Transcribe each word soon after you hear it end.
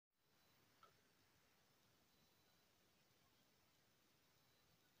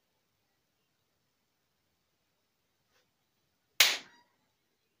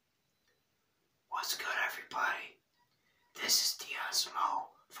on Samo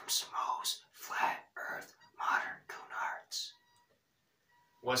from Samo's Flat Earth Modern Coon Arts.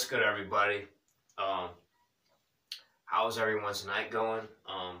 What's good, everybody? How's everyone's night going?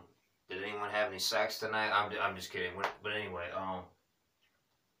 Did anyone have any sex tonight? I'm just kidding. But anyway,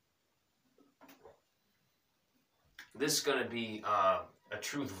 this is gonna be a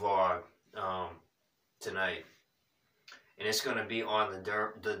truth vlog tonight, and it's gonna be on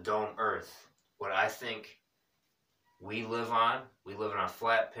the dome Earth. What I think we live on. We live on a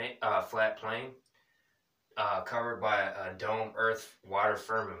flat plane covered by a dome Earth water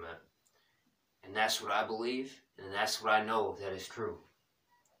firmament, and that's what I believe, and that's what I know that is true.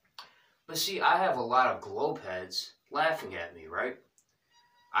 But see, I have a lot of globe heads laughing at me, right?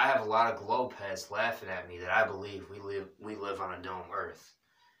 I have a lot of globe heads laughing at me that I believe we live on a dome Earth.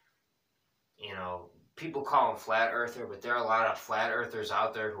 You know, people call them flat earther, but there are a lot of flat earthers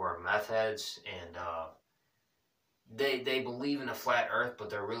out there who are meth heads, and they believe in a flat Earth, but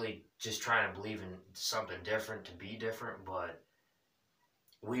they're really just trying to believe in something different to be different. But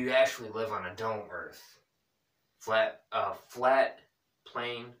we actually live on a dome Earth, flat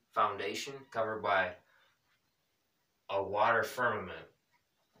plane foundation covered by a water firmament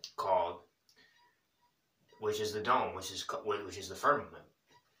which is the dome, which is the firmament.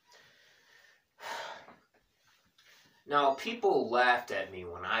 Now, people laughed at me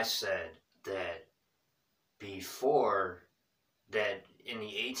when I said that before that in the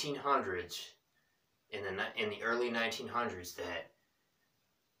 1800s, in the early 1900s, that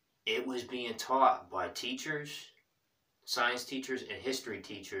it was being taught by teachers, science teachers and history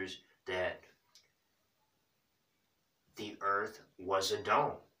teachers, that the Earth was a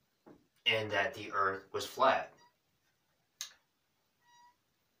dome and that the Earth was flat.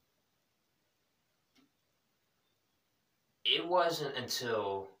 It wasn't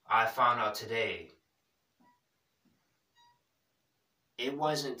until I found out today. It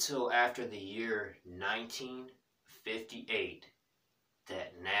wasn't until after the year 1958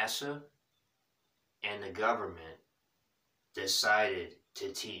 that NASA and the government decided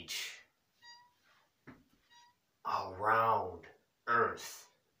to teach around Earth.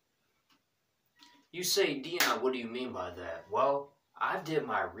 You say, Dion, what do you mean by that? Well, I did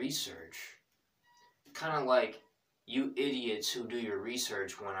my research. Kind of like you idiots who do your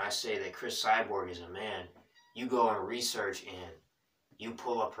research when I say that Chris Cyborg is a man. You go and research and you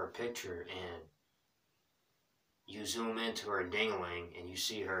pull up her picture and you zoom into her dingling and you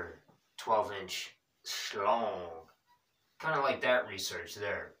see her 12-inch schlong. Kind of like that research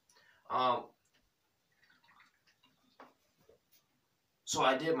there. So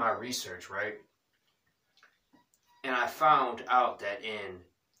I did my research, right? And I found out that in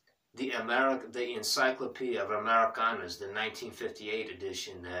the Encyclopedia of Americanas, the 1958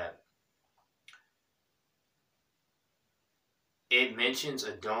 edition, that it mentions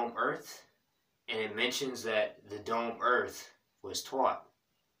a dome Earth, and it mentions that the dome Earth was taught.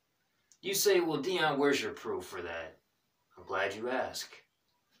 You say, well, Dion, where's your proof for that? I'm glad you asked.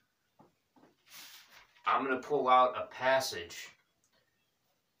 I'm going to pull out a passage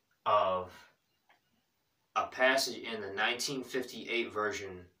in the 1958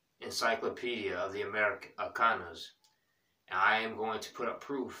 version Encyclopedia of the Americanas, and I am going to put up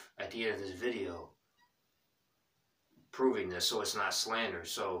proof at the end of this video proving this, so it's not slander,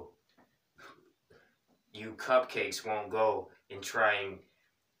 so you cupcakes won't go and try and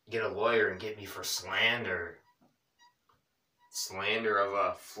get a lawyer and get me for slander of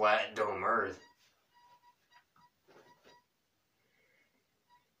a flat dome Earth.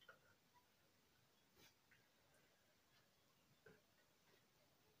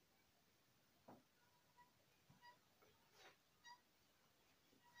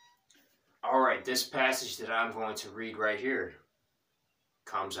 Alright, this passage that I'm going to read right here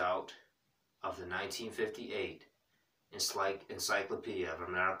comes out of the 1958 Encyclopedia of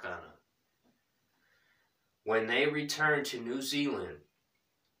Americana. When they returned to New Zealand,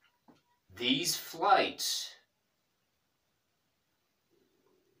 these flights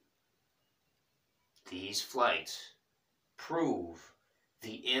prove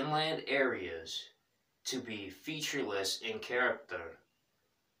the inland areas to be featureless in character,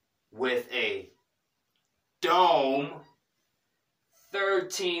 with a dome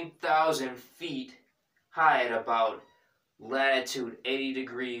 13,000 feet high at about latitude 80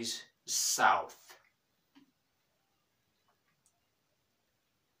 degrees south,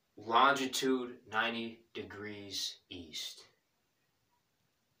 longitude 90 degrees east.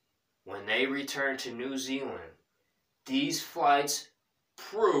 When they return to New Zealand, these flights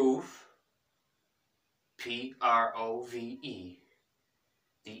prove, P-R-O-V-E,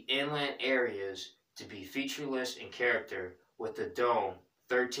 the inland areas to be featureless in character, with the dome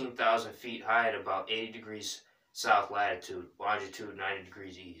 13,000 feet high at about 80 degrees south latitude, longitude 90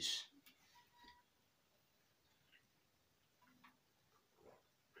 degrees east.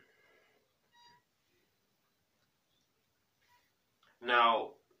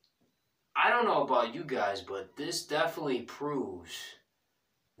 Now, I don't know about you guys, but this definitely proves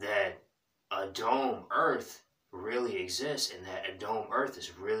that a dome Earth really exists and that a dome Earth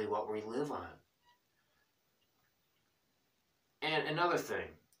is really what we live on. And another thing,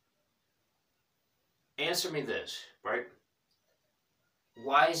 answer me this, right?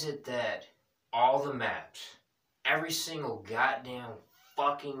 Why is it that all the maps, every single goddamn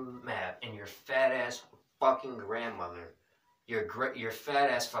fucking map, and your fat ass fucking grandmother, your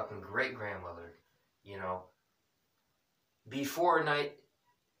fat ass fucking great grandmother, you know,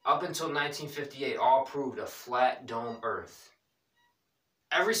 up until 1958, all proved a flat dome Earth.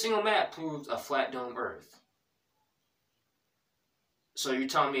 Every single map proved a flat dome Earth. So you're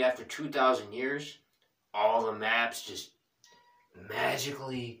telling me after 2,000 years, all the maps just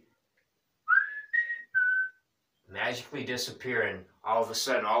magically disappear, and all of a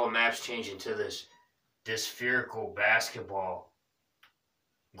sudden all the maps change into this spherical basketball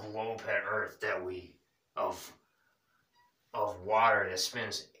globe at Earth of water that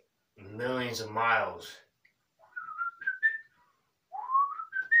spins millions of miles.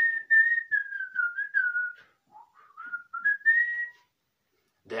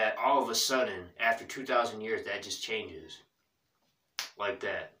 That all of a sudden, after 2,000 years, that just changes. Like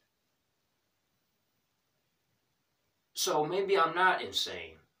that. So maybe I'm not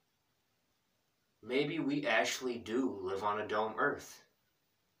insane. Maybe we actually do live on a dome Earth.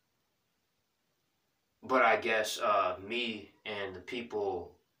 But I guess me and the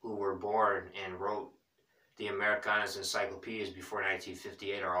people who were born and wrote the Americanas encyclopedias before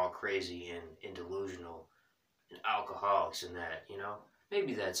 1958 are all crazy and delusional and alcoholics and that, you know?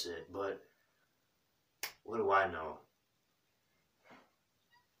 Maybe that's it, but what do I know?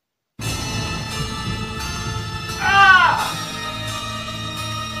 Ah!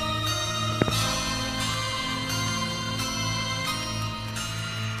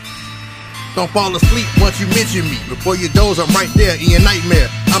 Don't fall asleep once you mention me. Before you doze, I'm right there in your nightmare.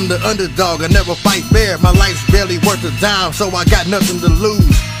 I'm the underdog, I never fight fair. My life's barely worth a dime, so I got nothing to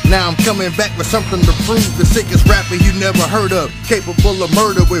lose. Now I'm coming back with something to prove. The sickest rapper you never heard of, capable of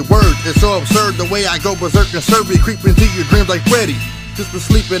murder with words. It's so absurd the way I go berserk and serve it, creep into your dreams like Freddy. Just for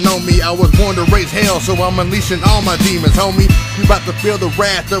sleeping on me, I was born to raise hell, so I'm unleashing all my demons, homie. You about to feel the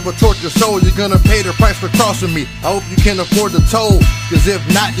wrath of a tortured soul. You're gonna pay the price for crossing me. I hope you can afford the toll, cause if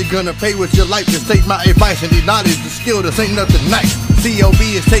not, you're gonna pay with your life. Just take my advice and acknowledge the skill. This ain't nothing nice. COB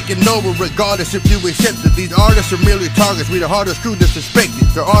is taking over regardless if you accept it. These artists are merely targets. We the hardest crew disrespected.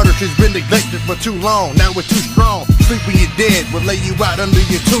 Their artistry's been neglected for too long. Now we're too strong. Sleep when you're dead, we'll lay you out under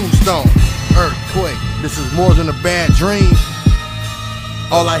your tombstone. Earthquake, this is more than a bad dream.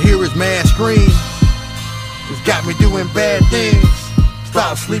 All I hear is mad screams. It's got me doing bad things.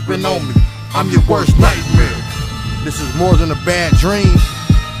 Stop sleeping on me, I'm your worst nightmare. This is more than a bad dream.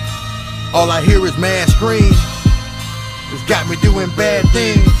 All I hear is mad screams. It's got me doing bad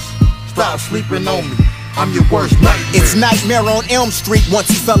things. Stop sleeping on me, I'm your worst nightmare. It's Nightmare on Elm Street. Once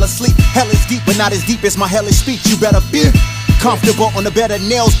he fell asleep, hell is deep but not as deep as my hellish speech. You better be comfortable on the bed of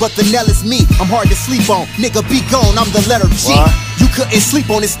nails, but the nail is me. I'm hard to sleep on, nigga be gone, I'm the letter G. What? You couldn't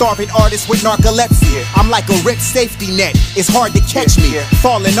sleep on this starving artist with narcolepsy. I'm like a ripped safety net, it's hard to catch me.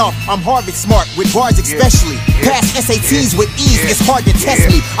 Falling off, I'm Harvard smart, with bars especially. Pass SATs with ease, it's hard to test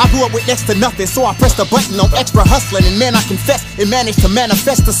me. I grew up with next to nothing, so I pressed a button on extra hustling. And man, I confess, it managed to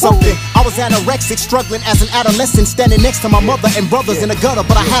manifest to something. I was anorexic, struggling as an adolescent, standing next to my mother and brothers in the gutter,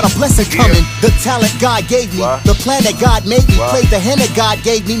 but I had a blessing coming. The talent God gave me, the plan that God made me, played the hand that God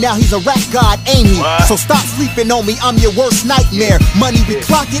gave me, now he's a rap God, ain't he? So stop sleeping on me, I'm your worst nightmare. Money we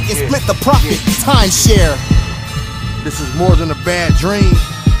clock it and split the profit, timeshare. This is more than a bad dream.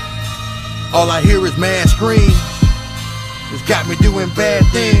 All I hear is mad screams. It's got me doing bad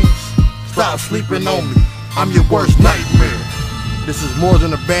things. Stop sleeping on me, I'm your worst nightmare. This is more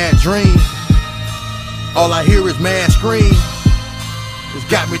than a bad dream. All I hear is mad screams. It's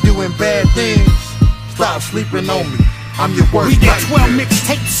got me doing bad things. Stop sleeping on me, I'm your worst nightmare. We got 12 nightmare.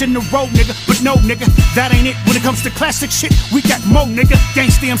 mixtapes in a row, nigga. But no, nigga, that ain't it. When it comes to classic shit, we got more, nigga.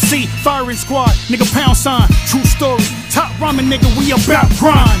 Gangsta MC, firing squad, nigga, pound sign. True story, top ramen, nigga, we about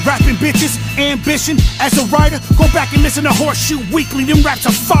grind. Rapping bitches, ambition. As a writer, go back and listen to Horseshoe Weekly. Them raps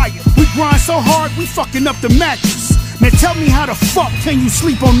are fire. We grind so hard, we fucking up the mattress. Now tell me how the fuck can you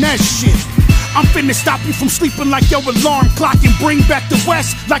sleep on that shit? I'm finna stop you from sleeping like your alarm clock and bring back the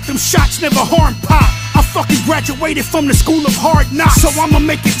West like them shots never harm pop. I I fucking graduated from the school of hard knocks, so I'ma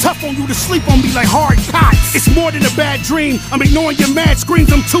make it tough on you to sleep on me like hard cots. It's more than a bad dream, I'm ignoring your mad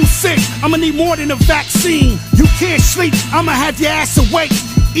screams, I'm too sick, I'ma need more than a vaccine. You can't sleep, I'ma have your ass awake.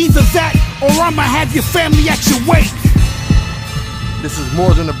 Either that, or I'ma have your family at your wake. This is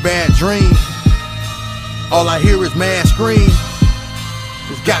more than a bad dream. All I hear is mad screams.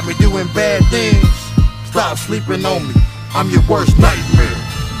 It's got me doing bad things. Stop sleeping on me, I'm your worst nightmare.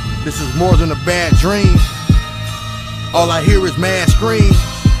 This is more than a bad dream. All I hear is mad screams.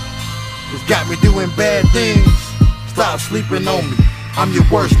 It's got me doing bad things. Stop sleeping on me, I'm your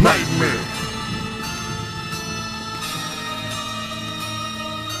worst nightmare.